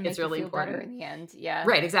important. It's going to make you feel better in the end. Yeah.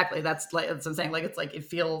 Right. Exactly. That's what I'm saying. Like, it's like, it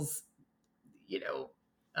feels, what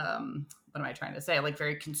am I trying to say? Like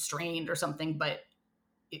very constrained or something, but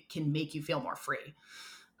it can make you feel more free.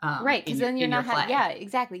 Right. Cause then you're not,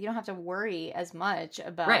 exactly. You don't have to worry as much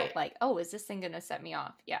about like, oh, is this thing going to set me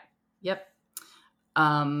off? Yeah. Yep.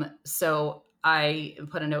 So I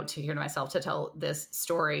put a note to myself to tell this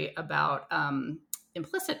story about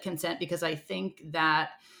implicit consent, because I think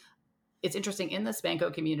that it's interesting in the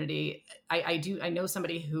Spanko community. I know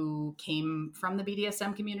somebody who came from the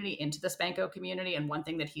BDSM community into the Spanko community. And one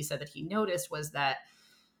thing that he said that he noticed was that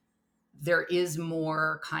there is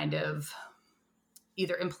more kind of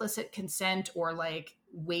either implicit consent or like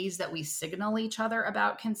ways that we signal each other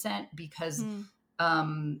about consent, because,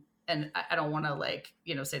 and I don't want to like,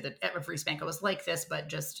 say that every Spanko is like this, but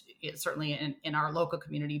just certainly in our local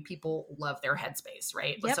community, people love their headspace,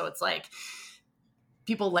 right? Yep. So it's like,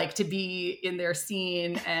 people like to be in their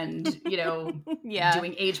scene and,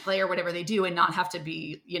 doing age play or whatever they do and not have to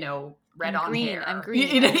be, red on hair. I'm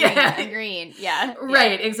green. Yeah.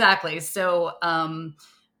 Right. Exactly. So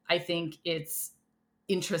I think it's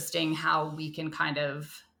interesting how we can kind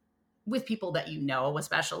of, with people that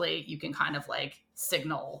especially, you can kind of like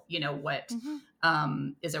signal, what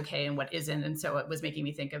is okay and what isn't. And so it was making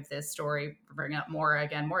me think of this story, bringing up Maura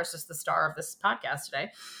again. Maura's just the star of this podcast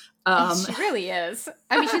today. She really is.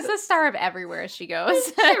 I mean, she's the star of everywhere she goes.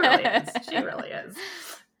 She really is.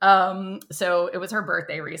 So it was her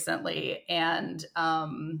birthday recently, and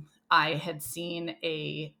I had seen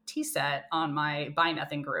a tea set on my Buy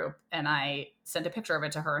Nothing group, and I sent a picture of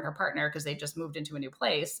it to her and her partner because they just moved into a new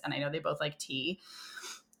place, and I know they both like tea.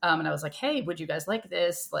 And I was like, hey, would you guys like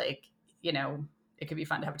this? Like, it could be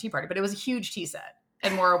fun to have a tea party, but it was a huge tea set.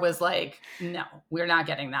 And Maura was like, no, we're not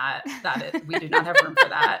getting that. We do not have room for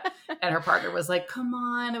that. And her partner was like, come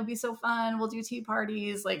on, it would be so fun. We'll do tea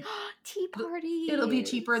parties. Like, tea parties. It'll be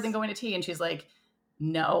cheaper than going to tea. And she's like,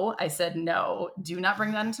 no. I said, no, do not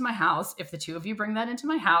bring that into my house. If the two of you bring that into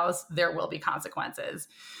my house, there will be consequences.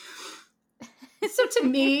 So to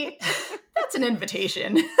me, that's an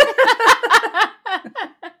invitation.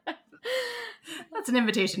 That's an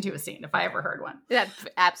invitation to a scene, if I ever heard one. Yeah,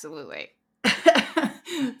 absolutely.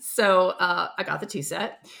 So I got the tea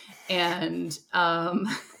set, and I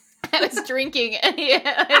was drinking, and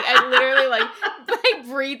I literally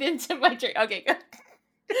breathed into my drink. Okay, good.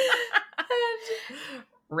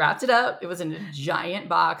 Wrapped it up. It was in a giant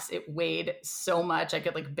box. It weighed so much I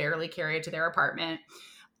could like barely carry it to their apartment.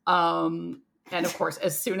 And of course,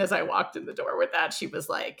 as soon as I walked in the door with that, she was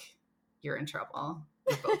like, "You're in trouble.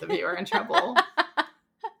 Both of you are in trouble."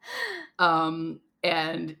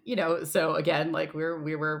 And, so again, like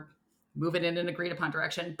we were moving in an agreed upon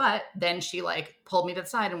direction, but then she like pulled me to the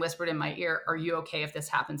side and whispered in my ear, are you okay if this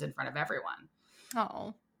happens in front of everyone?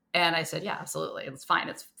 Oh. And I said, yeah, absolutely. It's fine.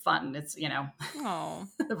 It's fun. It's, oh,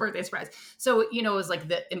 the birthday surprise. So, it was like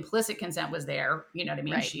the implicit consent was there. You know what I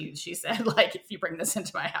mean? Right. She said, like, if you bring this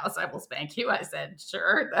into my house, I will spank you. I said,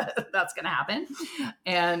 sure, that's going to happen.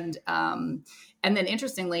 And then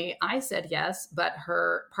interestingly, I said yes, but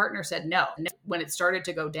her partner said no. When it started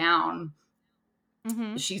to go down,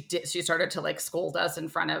 she started to like scold us in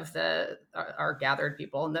front of our gathered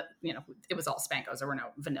people, and it was all Spankos. There were no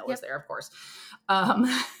vanillas there, of course.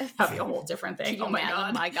 That'd be a whole different thing. Oh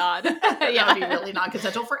my god, yeah, that'd be really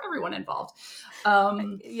non-consensual for everyone involved.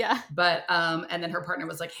 Yeah. But and then her partner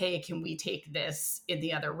was like, "Hey, can we take this in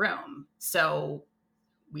the other room?" So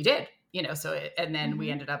we did. And then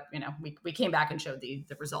we ended up, we came back and showed the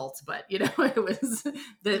results, but it was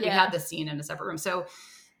we had the scene in a separate room. So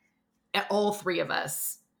at all three of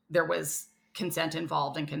us, there was consent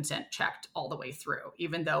involved and consent checked all the way through,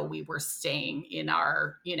 even though we were staying in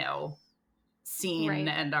our, scene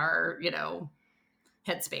and our,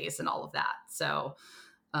 headspace and all of that. So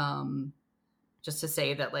just to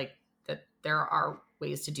say that that there are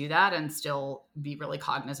ways to do that and still be really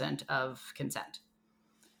cognizant of consent.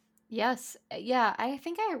 Yes. Yeah. I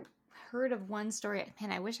think I heard of one story.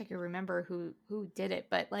 Man, I wish I could remember who did it,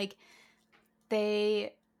 but like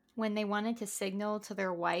when they wanted to signal to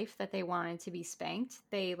their wife that they wanted to be spanked,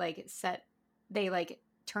 they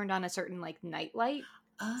turned on a certain like nightlight.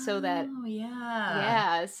 So that,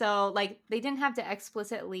 so like they didn't have to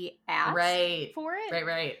explicitly ask for it.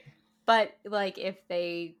 Right. But like if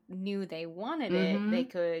they knew they wanted it, they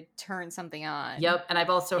could turn something on. Yep. And I've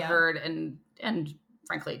also heard and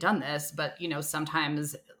frankly done this, but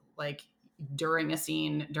sometimes like during a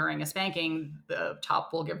scene, during a spanking, the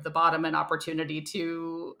top will give the bottom an opportunity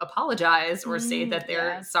to apologize or say that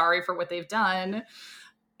they're sorry for what they've done.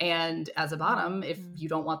 And as a bottom, if you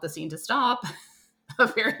don't want the scene to stop, a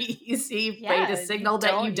very easy way to signal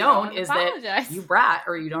that you don't is apologize. That you brat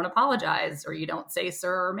or you don't apologize or you don't say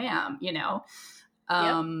sir or ma'am,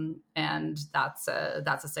 and that's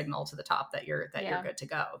a signal to the top that you're good to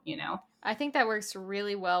go, I think that works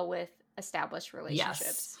really well with established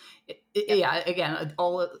relationships. Yes. Yeah. Again,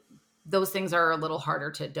 those things are a little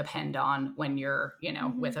harder to depend on when you're, you know,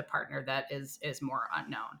 Mm-hmm. with a partner that is more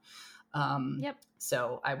unknown. Yep.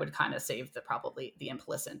 So I would kind of save probably the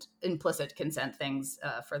implicit consent things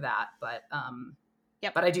for that. But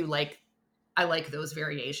Yep. but I like those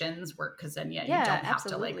variations where, because then you don't have to like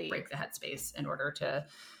absolutely. break the headspace in order to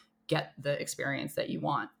get the experience that you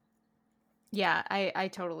want. Yeah, I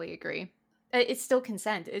totally agree. It's still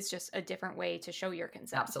consent. It's just a different way to show your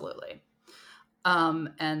consent. Absolutely.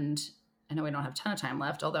 And I know we don't have a ton of time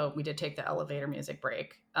left, although we did take the elevator music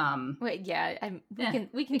break. Wait, yeah,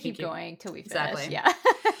 we can keep going till we finish. Exactly. Yeah.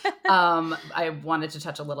 I wanted to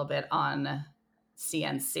touch a little bit on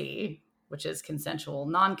CNC, which is consensual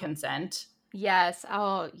non-consent. Yes.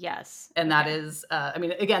 Oh, yes. And that is, I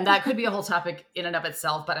mean, again, that could be a whole topic in and of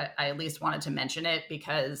itself, but I at least wanted to mention it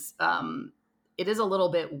because it is a little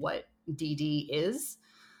bit what DD is.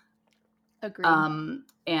 Agreed.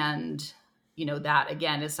 And, you know, that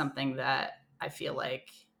again is something that I feel like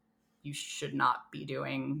you should not be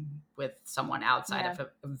doing with someone outside of a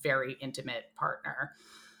very intimate partner.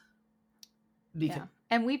 Because, yeah.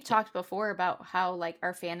 And we've talked before about how like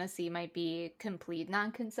our fantasy might be complete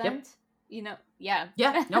non-consent. Yep. You know, yeah.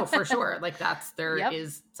 Yeah, no, for sure. Like there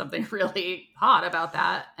is something really hot about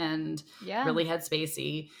that and really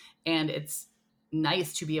headspacey. And it's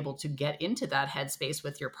nice to be able to get into that headspace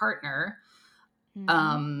with your partner.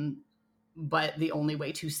 Mm-hmm. But the only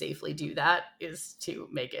way to safely do that is to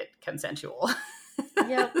make it consensual.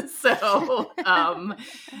 Yep. So,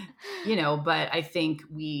 you know, but I think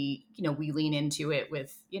we lean into it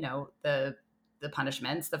with, you know, the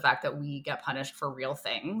punishments, the fact that we get punished for real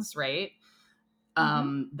things, right?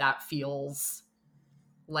 That feels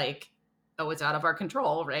like, oh, it's out of our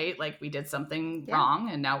control, right? Like we did something wrong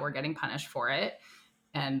and now we're getting punished for it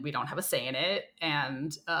and we don't have a say in it.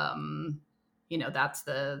 And, you know, that's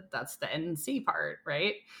the NC part,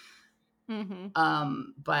 right? Mm-hmm.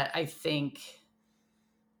 But I think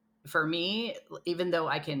for me, even though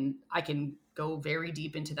I can go very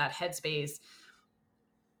deep into that headspace,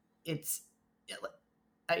 it's, you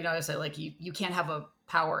know, I say like you can't have a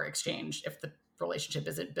power exchange if the relationship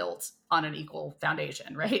isn't built on an equal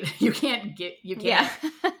foundation, right? You can't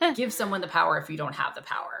give someone the power if you don't have the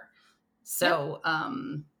power. So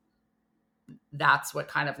that's what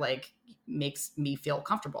kind of like makes me feel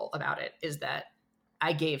comfortable about it, is that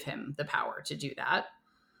I gave him the power to do that.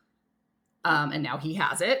 And now he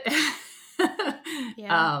has it.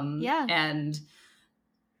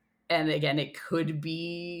 And again, it could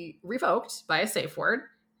be revoked by a safe word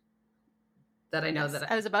that I know that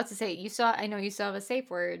I was about to say, I know you still have a safe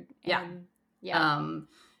word. And,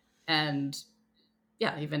 and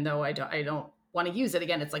even though I don't want to use it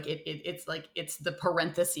again, it's like, it's the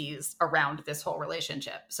parentheses around this whole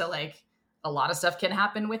relationship. So like a lot of stuff can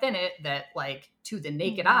happen within it that like to the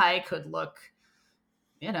naked eye could look,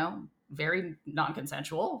 you know, very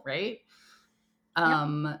non-consensual, right?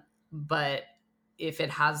 But if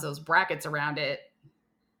it has those brackets around it,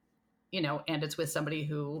 you know, and it's with somebody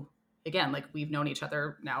who, again, like we've known each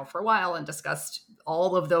other now for a while and discussed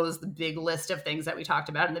all of those, the big list of things that we talked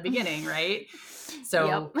about in the beginning, right?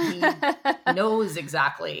 So he knows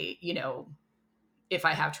exactly, you know, if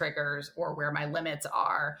I have triggers or where my limits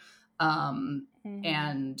are.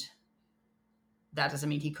 And that doesn't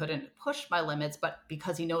mean he couldn't push my limits, but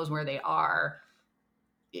because he knows where they are,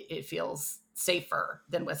 it feels safer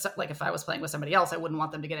than with, like, if I was playing with somebody else, I wouldn't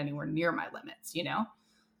want them to get anywhere near my limits, you know?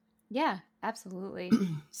 Yeah, absolutely.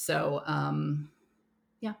 So,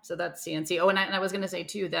 so that's CNC. Oh, and I was going to say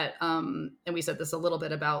too that, and we said this a little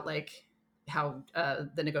bit about like how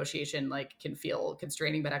the negotiation like can feel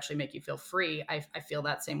constraining, but actually make you feel free. I feel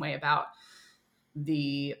that same way about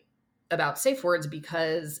safe words,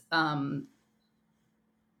 because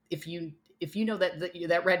if you know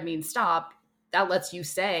that red means stop, that lets you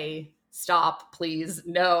say stop, please,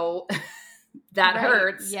 no, that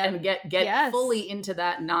hurts, and get fully into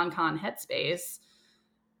that non-con headspace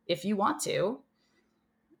if you want to.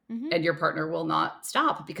 And your partner will not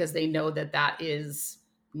stop because they know that is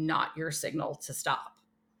not your signal to stop.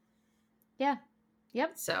 Yeah.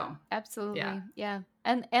 Yep. So absolutely. Yeah.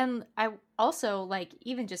 And I also, like,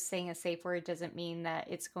 even just saying a safe word doesn't mean that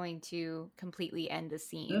it's going to completely end the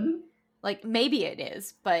scene. Like maybe it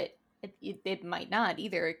is, but it might not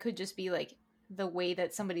either. It could just be like the way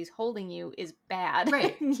that somebody's holding you is bad.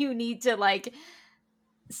 Right. You need to like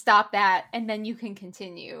stop that and then you can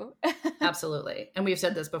continue. Absolutely. And we've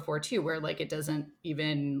said this before too, where like it doesn't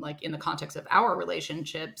even, like in the context of our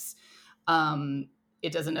relationships,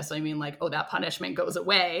 it doesn't necessarily mean like, oh, that punishment goes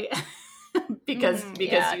away because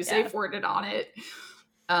you safe worded on it.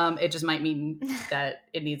 It just might mean that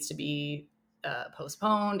it needs to be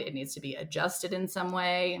postponed. It needs to be adjusted in some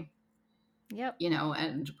way. Yep. You know,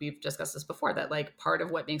 and we've discussed this before, that like part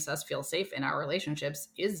of what makes us feel safe in our relationships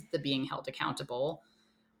is the being held accountable.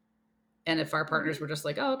 And if our partners were just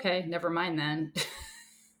like, oh, okay, never mind then.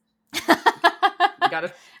 You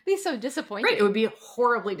gotta be so disappointing. Right. It would be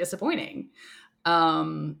horribly disappointing.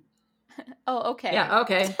 Oh, okay. Yeah,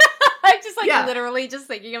 okay. I'm just like literally just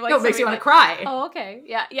thinking of like, no, it makes you want to cry. Oh, okay.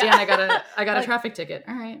 Yeah. Yeah. Dan, I got a traffic ticket.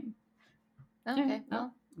 All right. Okay.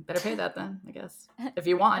 Well, better pay that then, I guess, if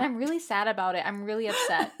you want. And I'm really sad about it. I'm really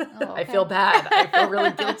upset. Oh, okay. I feel bad. I feel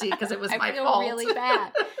really guilty because it was my fault. I feel really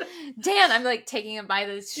bad. Dan, I'm like taking him by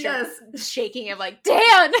the shirt, yes. shaking him like,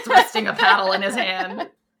 Dan! Thrusting a paddle in his hand.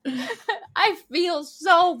 I feel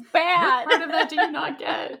so bad. What part of that do you not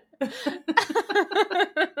get?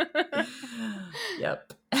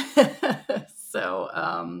 Yep. So,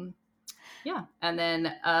 yeah. And then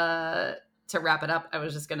to wrap it up, I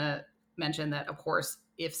was just going to mention that, of course,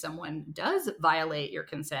 if someone does violate your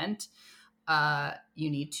consent, you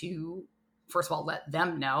need to, first of all, let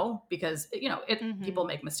them know, because, you know, people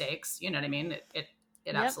make mistakes. You know what I mean? It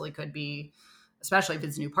absolutely could be, especially if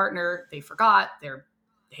it's a new partner, they forgot, their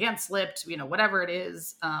hand slipped, you know, whatever it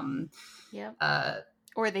is.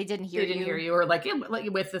 Or they didn't hear you. Or like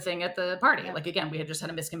with the thing at the party. Like, again, we had just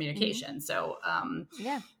had a miscommunication. So,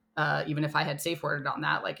 even if I had safe worded on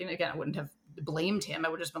that, like, and again, I wouldn't have blamed him. I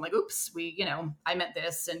would have just been like, oops, I meant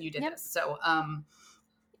this and you did this. So,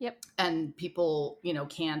 and people, you know,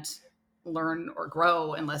 can't learn or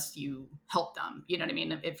grow unless you help them. You know what I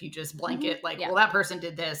mean? If you just blanket well, that person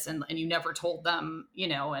did this and you never told them, you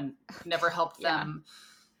know, and never helped them,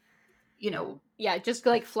 you know. Yeah, just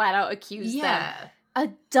like flat out accuse them.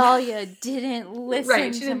 Adalia didn't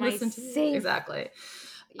listen to my safe. Exactly.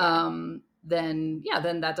 Then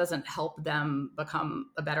that doesn't help them become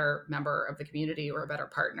a better member of the community or a better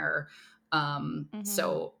partner.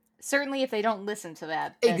 So certainly if they don't listen to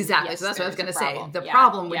that. Exactly. Yes, so that's what I was going to say. The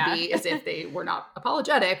problem would be is if they were not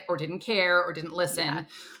apologetic or didn't care or didn't listen.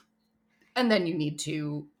 And then you need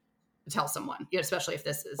to tell someone, especially if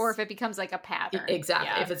this is. Or if it becomes like a pattern. Exactly.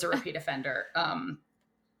 Yeah. If it's a repeat offender.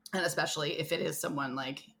 And especially if it is someone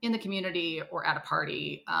like in the community or at a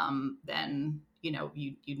party, then, you know,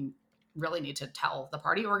 you really need to tell the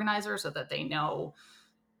party organizer so that they know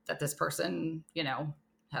that this person, you know,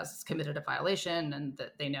 has committed a violation and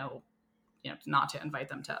that they know, you know, not to invite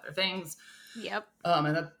them to other things. Yep.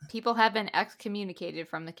 And that, people have been excommunicated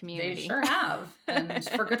from the community. They sure have. And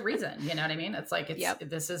for good reason. You know what I mean? It's like,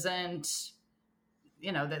 this isn't,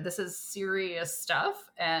 you know, this is serious stuff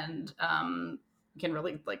and can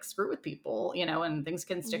really like screw with people, you know, and things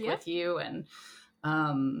can stick with you. And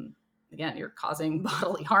again, you're causing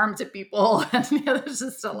bodily harm to people. And you know, there's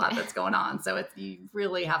just a lot that's going on. So you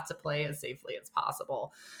really have to play as safely as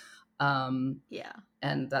possible. And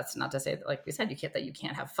that's not to say that, like we said, you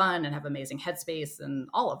can't have fun and have amazing headspace and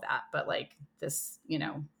all of that. But like this, you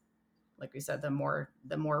know, like we said, the more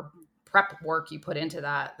prep work you put into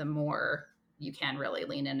that, the more you can really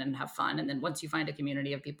lean in and have fun. And then once you find a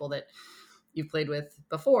community of people that you've played with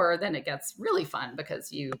before, then it gets really fun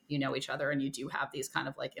because you know each other and you do have these kind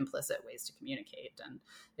of like implicit ways to communicate, and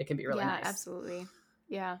it can be really nice. Absolutely.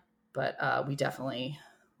 Yeah. But we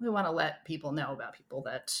want to let people know about people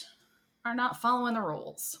that are not following the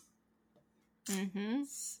rules.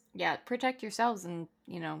 Yeah. Protect yourselves and,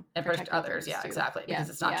 you know, and protect others. Yeah, exactly. Because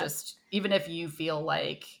it's not just, even if you feel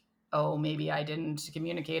like, oh, maybe I didn't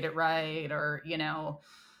communicate it right, or, you know,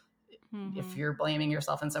 if you're blaming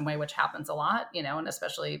yourself in some way, which happens a lot, you know, and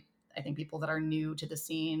especially I think people that are new to the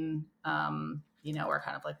scene, you know, are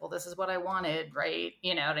kind of like, well, this is what I wanted, right?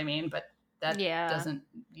 You know what I mean? But that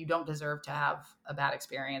you don't deserve to have a bad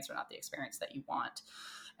experience or not the experience that you want.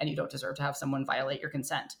 And you don't deserve to have someone violate your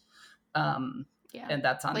consent. And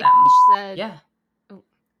that's on like them. Said,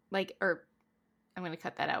 or I'm going to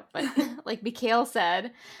cut that out, but like Mikhail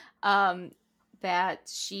said, that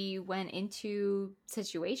she went into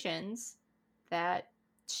situations that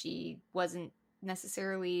she wasn't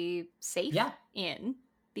necessarily safe in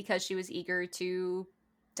because she was eager to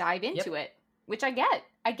dive into it, which I get.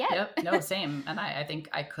 Yep. No, same. And I think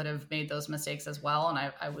I could have made those mistakes as well.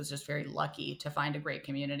 And I was just very lucky to find a great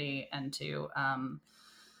community and to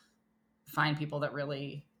find people that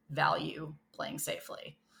really value playing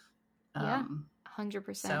safely.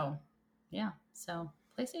 100%. So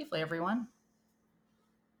play safely, everyone.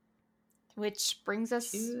 Which brings us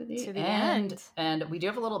to the end. And we do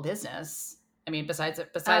have a little business. I mean, besides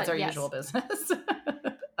our usual business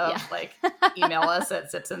of like email us at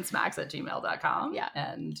sipsandsmacks@gmail.com. Yeah.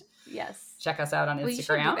 And yes, check us out on Instagram. You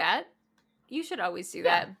should do that. You should always do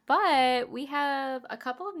Yeah. that. But we have a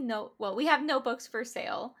couple of we have notebooks for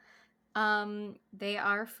sale. They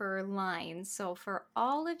are for lines. So for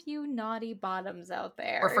all of you naughty bottoms out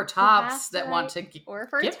there, Or for who tops have that to want write- to or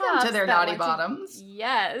for give them tops to their that naughty want to- bottoms.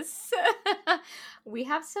 Yes. We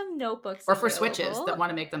have some notebooks Or for switches available. that want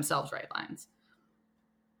to make themselves write lines.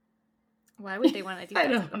 Why would they want to do I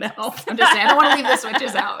that? don't know. I'm just saying, I don't want to leave the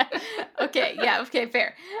switches out. Okay, yeah, okay,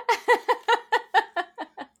 fair.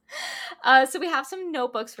 So we have some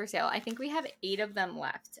notebooks for sale. I think we have 8 of them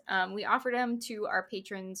left. We offered them to our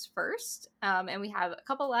patrons first, and we have a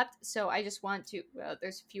couple left. So I just want to,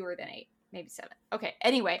 there's fewer than 8, maybe 7. Okay,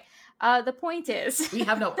 anyway, the point is... We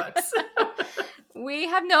have notebooks. We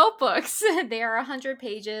have notebooks. They are 100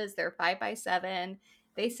 pages. They're 5x7.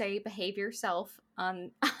 They say behave yourself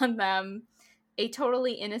on them. A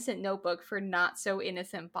totally innocent notebook for not so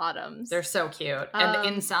innocent bottoms. They're so cute. And the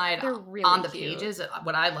inside really on the cute. pages,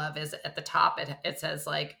 what I love is at the top, it says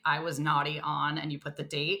like, I was naughty on, and you put the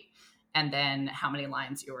date and then how many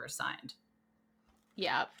lines you were assigned.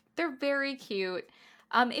 Yeah, they're very cute.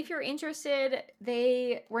 If you're interested,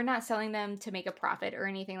 we're not selling them to make a profit or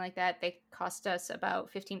anything like that. They cost us about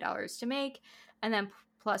 $15 to make, and then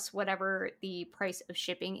plus whatever the price of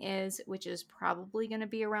shipping is, which is probably going to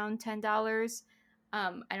be around $10.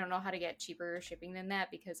 I don't know how to get cheaper shipping than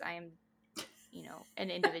that because I am,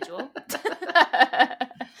 an individual.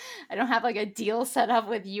 I don't have like a deal set up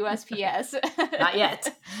with USPS. Not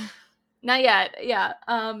yet. Not yet. Yeah.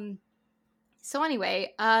 So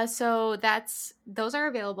anyway, those are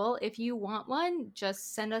available. If you want one,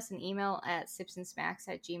 just send us an email at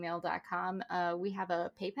sipsandsmacks@gmail.com. We have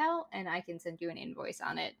a PayPal, and I can send you an invoice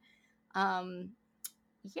on it.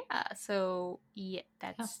 So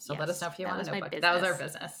let us know if you want a notebook. business. That was our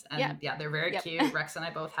business. And yeah they're very cute. Rex and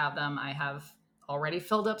I both have them. I have already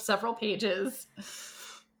filled up several pages.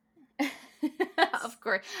 Of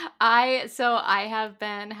course. I have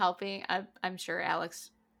been helping. I'm sure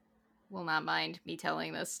Alex will not mind me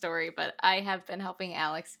telling this story, but I have been helping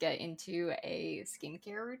Alex get into a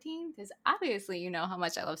skincare routine because obviously you know how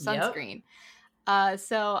much I love sunscreen.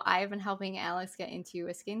 So I've been helping Alex get into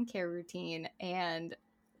a skincare routine, and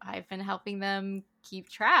I've been helping them keep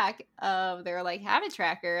track of their like habit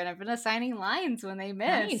tracker, and I've been assigning lines when they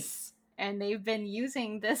miss. Nice. And they've been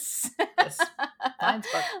using this lines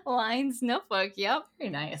book. Lines notebook. Yep. Very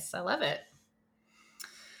nice. I love it.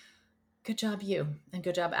 Good job, you, and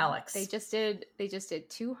good job, Alex. They just did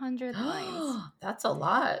 200 lines. That's a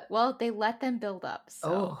lot. Well, they let them build up.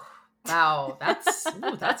 So. Oh, wow.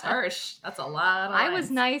 That's harsh. That's a lot of lines. I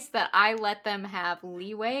was nice that I let them have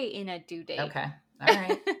leeway in a due date. Okay. All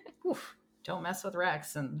right. Oof. Don't mess with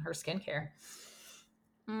Rex and her skincare.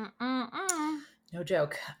 No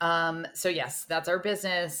joke. So yes, that's our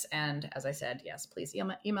business. And as I said, yes, please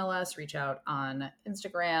email us, reach out on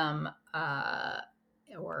Instagram,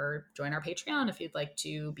 or join our Patreon if you'd like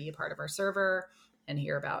to be a part of our server and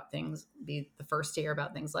hear about things, be the first to hear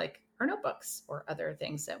about things like our notebooks or other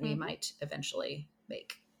things that we might eventually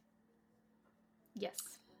make.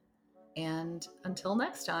 Yes. And until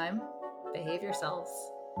next time, behave yourselves.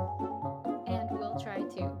 And we'll try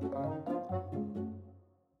to.